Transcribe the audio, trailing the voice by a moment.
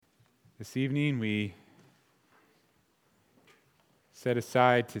This evening we set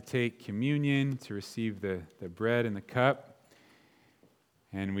aside to take communion, to receive the bread and the cup.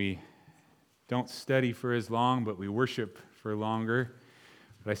 And we don't study for as long, but we worship for longer.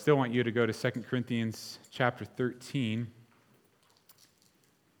 But I still want you to go to 2 Corinthians chapter 13,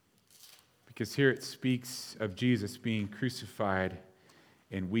 because here it speaks of Jesus being crucified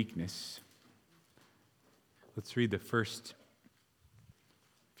in weakness. Let's read the first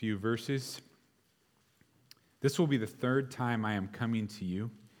few verses. This will be the third time I am coming to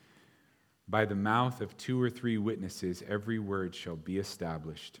you. By the mouth of 2 or 3 witnesses, every word shall be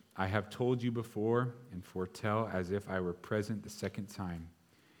established. I have told you before and foretell as if I were present the second time.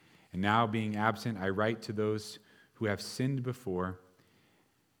 And now, being absent, I write to those who have sinned before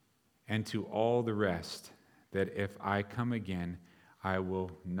and to all the rest, that if I come again, I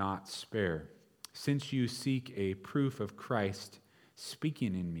will not spare. Since you seek a proof of Christ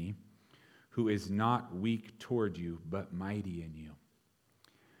speaking in me, who is not weak toward you, but mighty in you.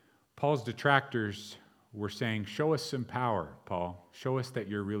 Paul's detractors were saying, show us some power, Paul. Show us that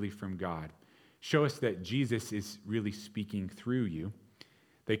you're really from God. Show us that Jesus is really speaking through you.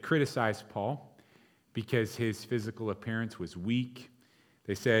 They criticized Paul because his physical appearance was weak.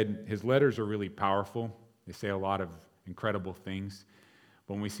 They said his letters are really powerful. They say a lot of incredible things.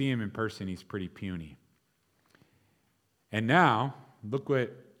 But when we see him in person, he's pretty puny. And now, look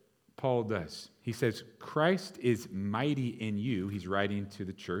what Paul does. He says, Christ is mighty in you. He's writing to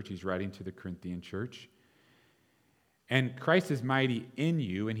the church. He's writing to the Corinthian church. And Christ is mighty in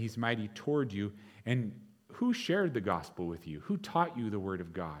you, and he's mighty toward you. And who shared the gospel with you? Who taught you the word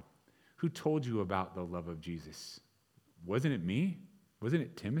of God? Who told you about the love of Jesus? Wasn't it me? Wasn't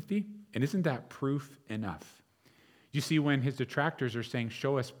it Timothy? And isn't that proof enough? You see, when his detractors are saying,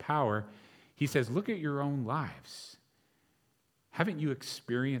 show us power, he says, look at your own lives. Haven't you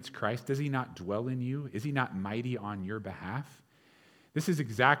experienced Christ? Does he not dwell in you? Is he not mighty on your behalf? This is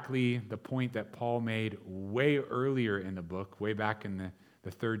exactly the point that Paul made way earlier in the book, way back in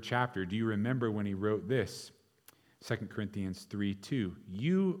the 3rd chapter. Do you remember when he wrote this? 2 Corinthians 3:2.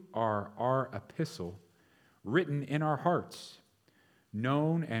 You are our epistle, written in our hearts,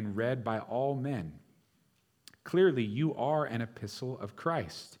 known and read by all men. Clearly, you are an epistle of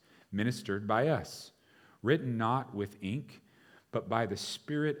Christ, ministered by us, written not with ink, but by the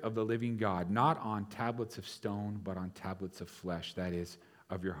Spirit of the living God, not on tablets of stone, but on tablets of flesh, that is,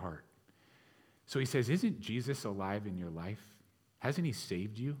 of your heart. So he says, isn't Jesus alive in your life? Hasn't he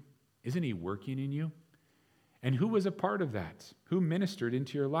saved you? Isn't he working in you? And who was a part of that? Who ministered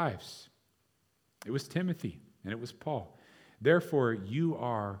into your lives? It was Timothy, and it was Paul. Therefore, you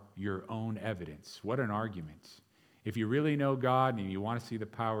are your own evidence. What an argument. If you really know God and you want to see the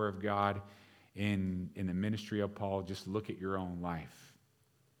power of God in the ministry of Paul, just look at your own life.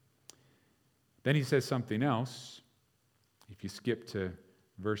 Then he says something else. If you skip to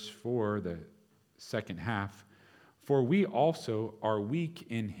verse 4, the second half, for we also are weak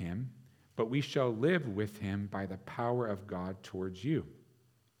in him, but we shall live with him by the power of God towards you.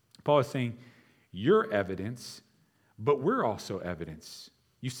 Paul is saying, you're evidence, but we're also evidence.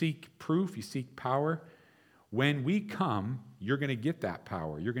 You seek proof, you seek power. When we come, you're going to get that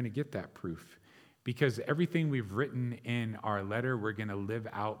power. You're going to get that proof. Because everything we've written in our letter, we're going to live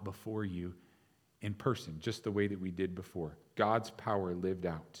out before you in person, just the way that we did before. God's power lived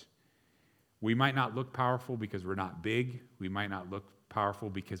out. We might not look powerful because we're not big. We might not look powerful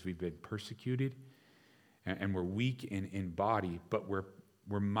because we've been persecuted. And we're weak in body, but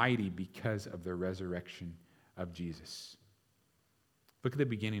we're mighty because of the resurrection of Jesus. Look at the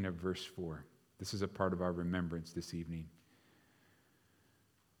beginning of verse 4. This is a part of our remembrance this evening.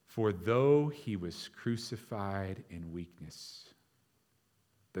 For though he was crucified in weakness.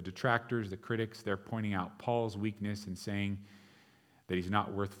 The detractors, the critics, they're pointing out Paul's weakness and saying that he's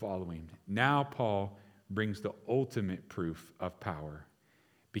not worth following. Now Paul brings the ultimate proof of power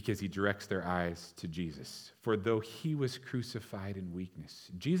because he directs their eyes to Jesus. For though he was crucified in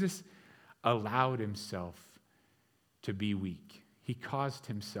weakness, Jesus allowed himself to be weak. He caused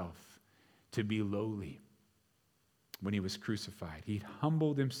himself to be lowly. When he was crucified, he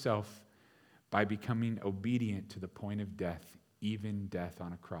humbled himself by becoming obedient to the point of death, even death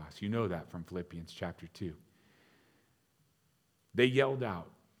on a cross. You know that from Philippians chapter 2. They yelled out,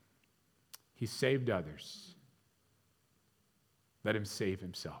 he saved others. Let him save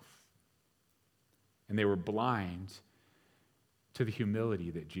himself. And they were blind to the humility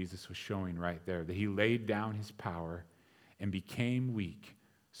that Jesus was showing right there, that he laid down his power and became weak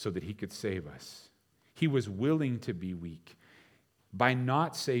so that he could save us. He was willing to be weak. By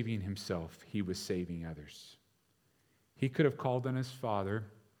not saving himself, he was saving others. He could have called on his Father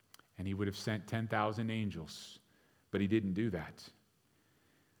and he would have sent 10,000 angels, but he didn't do that.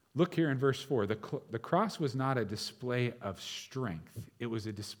 Look here in verse 4. The cross was not a display of strength. It was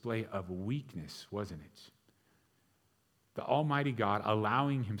a display of weakness, wasn't it? The Almighty God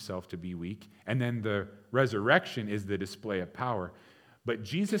allowing himself to be weak, and then the resurrection is the display of power. But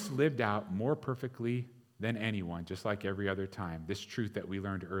Jesus lived out more perfectly than anyone, just like every other time, this truth that we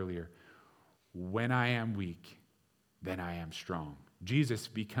learned earlier. When I am weak, then I am strong. Jesus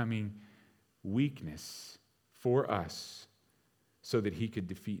becoming weakness for us so that he could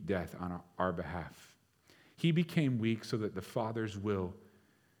defeat death on our behalf. He became weak so that the Father's will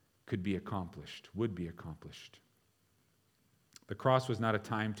could be accomplished, would be accomplished. The cross was not a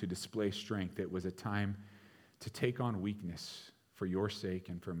time to display strength. It was a time to take on weakness for your sake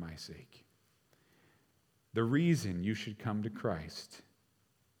and for my sake. The reason you should come to Christ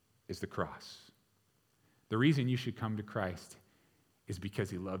is the cross. The reason you should come to Christ is because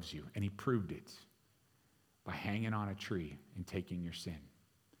he loves you, and he proved it by hanging on a tree and taking your sin.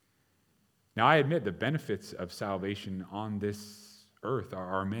 Now, I admit the benefits of salvation on this earth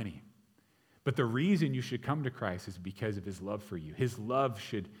are many. But the reason you should come to Christ is because of his love for you. His love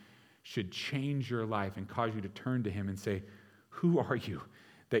should change your life and cause you to turn to him and say, who are you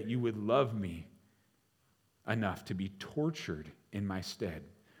that you would love me enough to be tortured in my stead?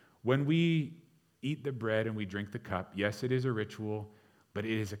 When we eat the bread and we drink the cup, yes, it is a ritual, but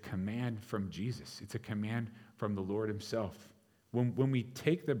it is a command from Jesus. It's a command from the Lord himself. When we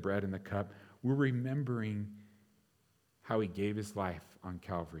take the bread and the cup, we're remembering how he gave his life on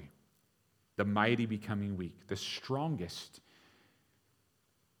Calvary. The mighty becoming weak, the strongest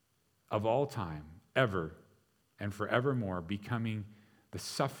of all time, ever and forevermore, becoming the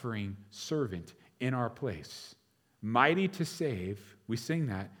suffering servant in our place. Mighty to save, we sing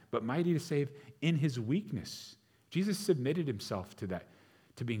that, but mighty to save in his weakness. Jesus submitted himself to that,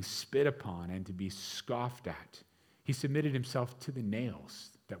 to being spit upon and to be scoffed at. He submitted himself to the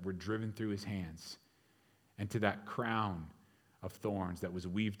nails that were driven through his hands and to that crown of thorns that was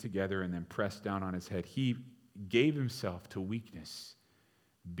weaved together and then pressed down on his head. He gave himself to weakness,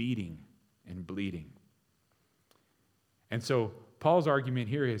 beating and bleeding. And so Paul's argument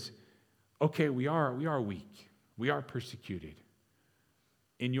here is, okay, we are weak. We are persecuted.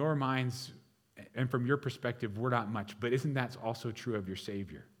 In your minds and from your perspective, we're not much, but isn't that also true of your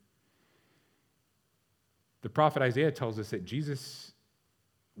Savior? The prophet Isaiah tells us that Jesus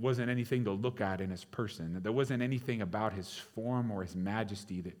wasn't anything to look at in his person, that there wasn't anything about his form or his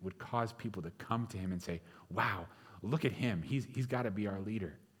majesty that would cause people to come to him and say, wow, look at him. He's got to be our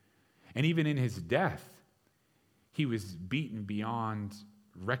leader. And even in his death, he was beaten beyond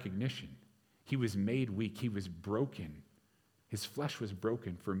recognition. He was made weak. He was broken. His flesh was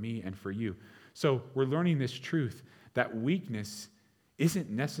broken for me and for you. So we're learning this truth that weakness isn't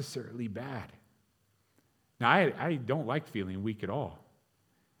necessarily bad. Now, I don't like feeling weak at all.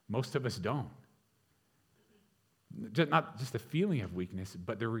 Most of us don't. Not just the feeling of weakness,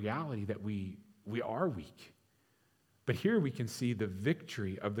 but the reality that we are weak. But here we can see the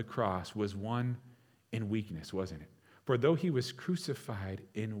victory of the cross was won in weakness, wasn't it? For though he was crucified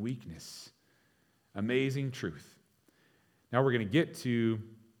in weakness. Amazing truth. Now we're going to get to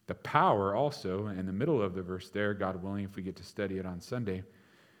the power also in the middle of the verse there, God willing, if we get to study it on Sunday.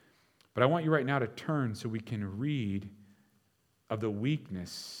 But I want you right now to turn so we can read of the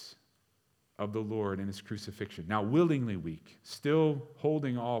weakness of the Lord in his crucifixion. Now, willingly weak, still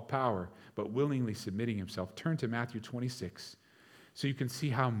holding all power, but willingly submitting himself. Turn to Matthew 26 so you can see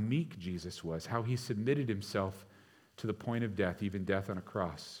how meek Jesus was, how he submitted himself to the point of death, even death on a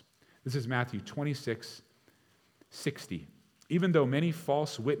cross. This is Matthew 26:60. Even though many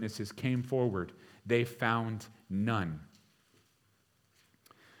false witnesses came forward, they found none.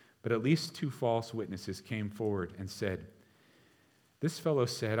 But at least 2 false witnesses came forward and said, this fellow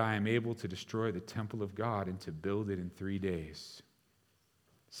said, I am able to destroy the temple of God and to build it in 3 days.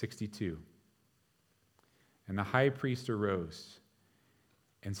 62. And the high priest arose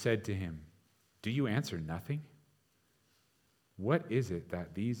and said to him, do you answer nothing? What is it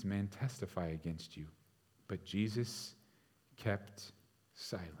that these men testify against you? But Jesus kept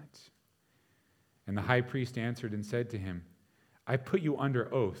silent. And the high priest answered and said to him, I put you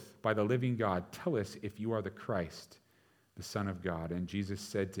under oath by the living God. Tell us if you are the Christ, the Son of God. And Jesus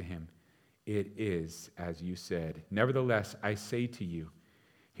said to him, it is as you said. Nevertheless, I say to you,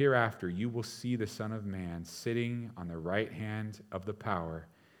 hereafter you will see the Son of Man sitting on the right hand of the power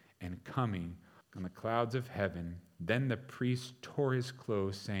and coming on the clouds of heaven. Then the priest tore his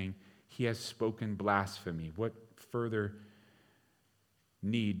clothes, saying, he has spoken blasphemy. What further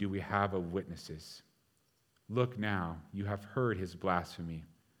need do we have of witnesses? Look now, you have heard his blasphemy.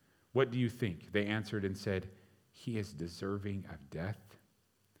 What do you think?" They answered and said, "He is deserving of death."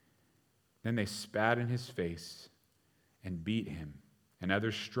 Then they spat in his face and beat him, and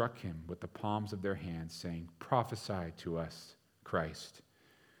others struck him with the palms of their hands, saying, "Prophesy to us, Christ.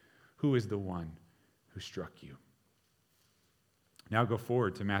 Who is the one who struck you?" Now go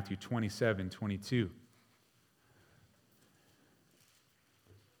forward to Matthew 27:22.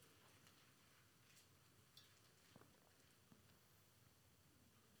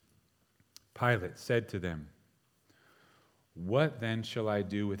 Pilate said to them, "What then shall I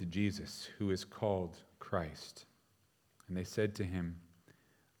do with Jesus, who is called Christ?" And they said to him,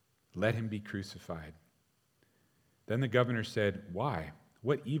 "Let him be crucified." Then the governor said, "Why?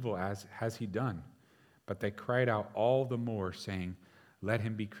 What evil has he done?" But they cried out all the more, saying, "Let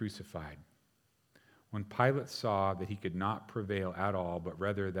him be crucified." When Pilate saw that he could not prevail at all, but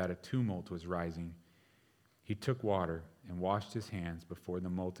rather that a tumult was rising, he took water and washed his hands before the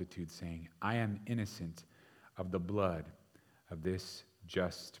multitude, saying, "I am innocent of the blood of this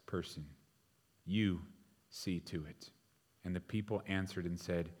just person. You see to it." And the people answered and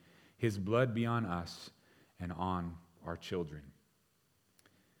said, "His blood be on us and on our children."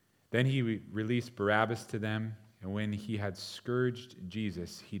 Then he released Barabbas to them, and when he had scourged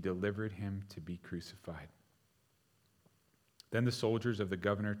Jesus, he delivered him to be crucified. Then the soldiers of the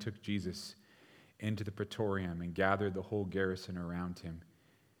governor took Jesus into the praetorium and gathered the whole garrison around him.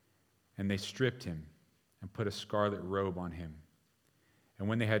 And they stripped him and put a scarlet robe on him. And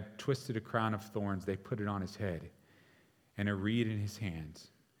when they had twisted a crown of thorns, they put it on his head and a reed in his hand.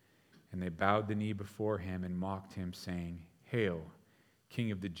 And they bowed the knee before him and mocked him, saying, "Hail,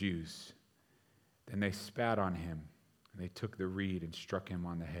 King of the Jews." Then they spat on him, and they took the reed and struck him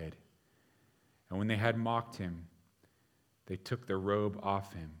on the head. And when they had mocked him, they took the robe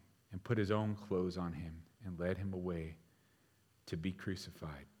off him and put his own clothes on him and led him away to be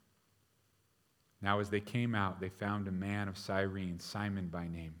crucified. Now as they came out, they found a man of Cyrene, Simon by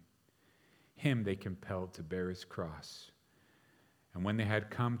name. Him they compelled to bear his cross. And when they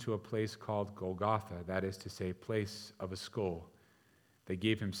had come to a place called Golgotha, that is to say, place of a skull, they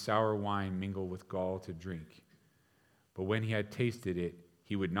gave him sour wine mingled with gall to drink. But when he had tasted it,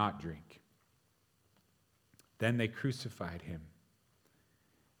 he would not drink. Then they crucified him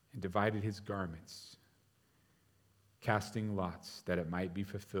and divided his garments, casting lots that it might be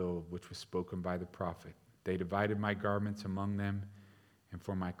fulfilled, which was spoken by the prophet. They divided my garments among them, and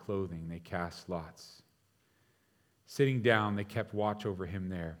for my clothing they cast lots. Sitting down, they kept watch over him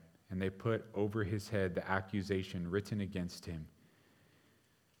there, and they put over his head the accusation written against him: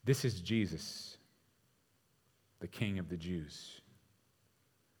 "This is Jesus, the King of the Jews."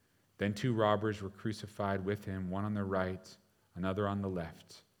 Then 2 robbers were crucified with him, one on the right, another on the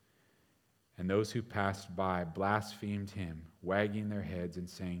left. And those who passed by blasphemed him, wagging their heads and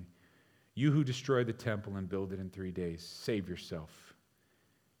saying, "You who destroy the temple and build it in 3 days, save yourself.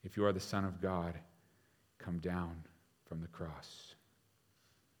 If you are the Son of God, come down from the cross."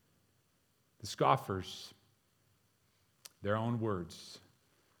 The scoffers, their own words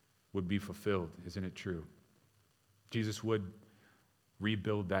would be fulfilled, isn't it true? Jesus would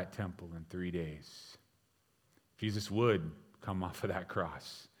rebuild that temple in 3 days. Jesus would come off of that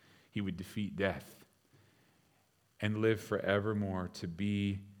cross. He would defeat death and live forevermore to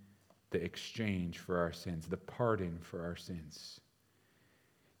be the exchange for our sins, the pardon for our sins.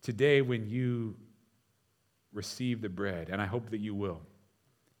 Today, when you receive the bread, and I hope that you will,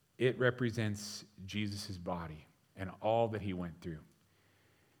 it represents Jesus' body and all that he went through.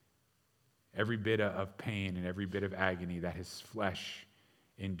 Every bit of pain and every bit of agony that his flesh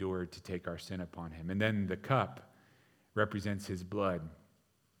endured to take our sin upon him. And then the cup represents his blood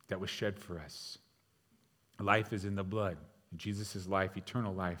that was shed for us. Life is in the blood. Jesus' life,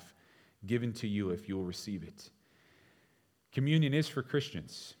 eternal life, given to you if you will receive it. Communion is for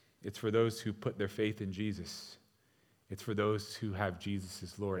Christians. It's for those who put their faith in Jesus. It's for those who have Jesus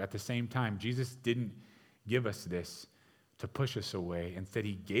as Lord. At the same time, Jesus didn't give us this to push us away. Instead,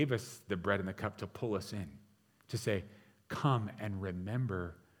 he gave us the bread and the cup to pull us in, to say, "Come and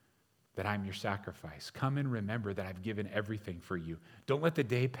remember that I'm your sacrifice. Come and remember that I've given everything for you. Don't let the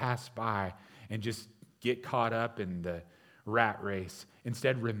day pass by and just get caught up in the rat race.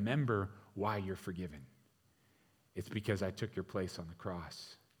 Instead, remember why you're forgiven. It's because I took your place on the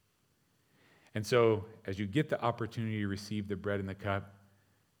cross." And so, as you get the opportunity to receive the bread and the cup,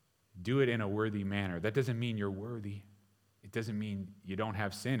 do it in a worthy manner. That doesn't mean you're worthy. It doesn't mean you don't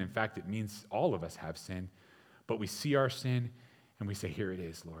have sin. In fact, it means all of us have sin. But we see our sin and we say, "Here it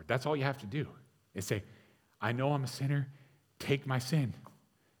is, Lord." That's all you have to do, is say, "I know I'm a sinner. Take my sin.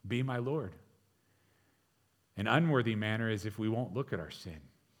 Be my Lord." An unworthy manner is if we won't look at our sin.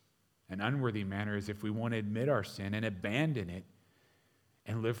 An unworthy manner is if we want to admit our sin and abandon it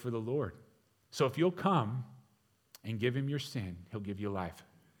and live for the Lord. So if you'll come and give him your sin, he'll give you life.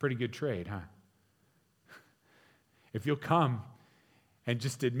 Pretty good trade, huh? If you'll come and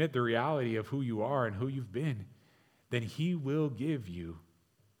just admit the reality of who you are and who you've been, then he will give you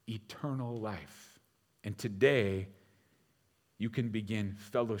eternal life. And today, you can begin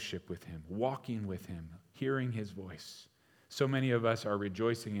fellowship with him, walking with him, hearing his voice. So many of us are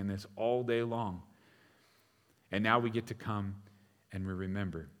rejoicing in this all day long. And now we get to come and we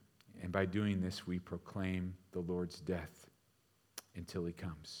remember. And by doing this, we proclaim the Lord's death until he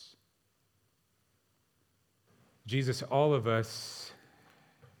comes. Jesus, all of us,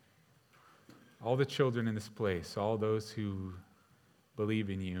 all the children in this place, all those who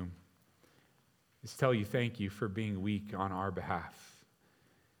believe in you, just tell you thank you for being weak on our behalf.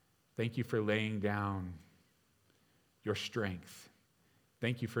 Thank you for laying down your strength.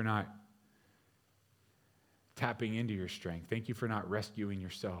 Thank you for not tapping into your strength. Thank you for not rescuing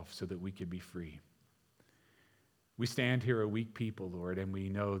yourself so that we could be free. We stand here a weak people, Lord, and we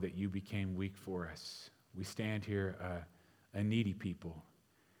know that you became weak for us. We stand here a needy people,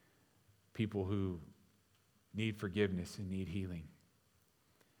 people who need forgiveness and need healing.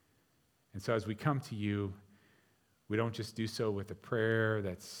 And so as we come to you, we don't just do so with a prayer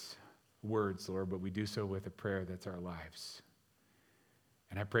that's words, Lord, but we do so with a prayer that's our lives.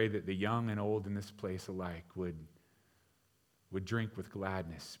 And I pray that the young and old in this place alike would drink with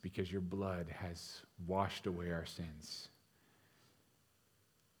gladness because your blood has washed away our sins.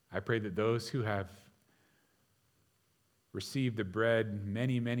 I pray that those who have received the bread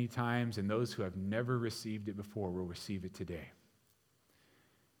many, many times and those who have never received it before will receive it today.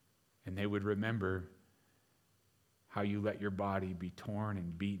 And they would remember how you let your body be torn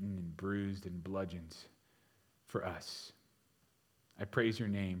and beaten and bruised and bludgeoned for us. I praise your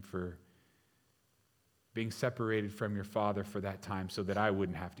name for being separated from your Father for that time so that I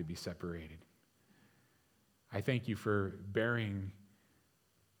wouldn't have to be separated. I thank you for bearing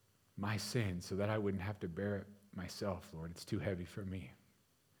my sin so that I wouldn't have to bear it myself, Lord. It's too heavy for me.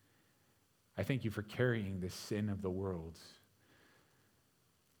 I thank you for carrying the sin of the world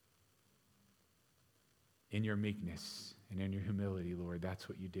in your meekness and in your humility, Lord. That's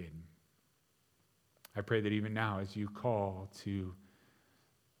what you did. I pray that even now as you call to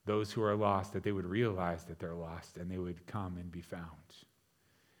those who are lost, that they would realize that they're lost and they would come and be found.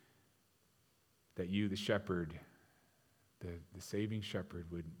 That you, the shepherd, the saving shepherd,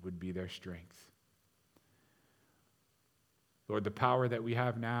 would be their strength. Lord, the power that we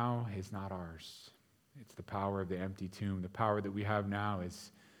have now is not ours. It's the power of the empty tomb. The power that we have now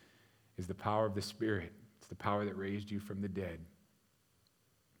is the power of the Spirit. It's the power that raised you from the dead.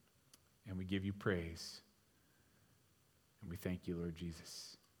 And we give you praise. And we thank you, Lord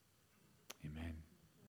Jesus.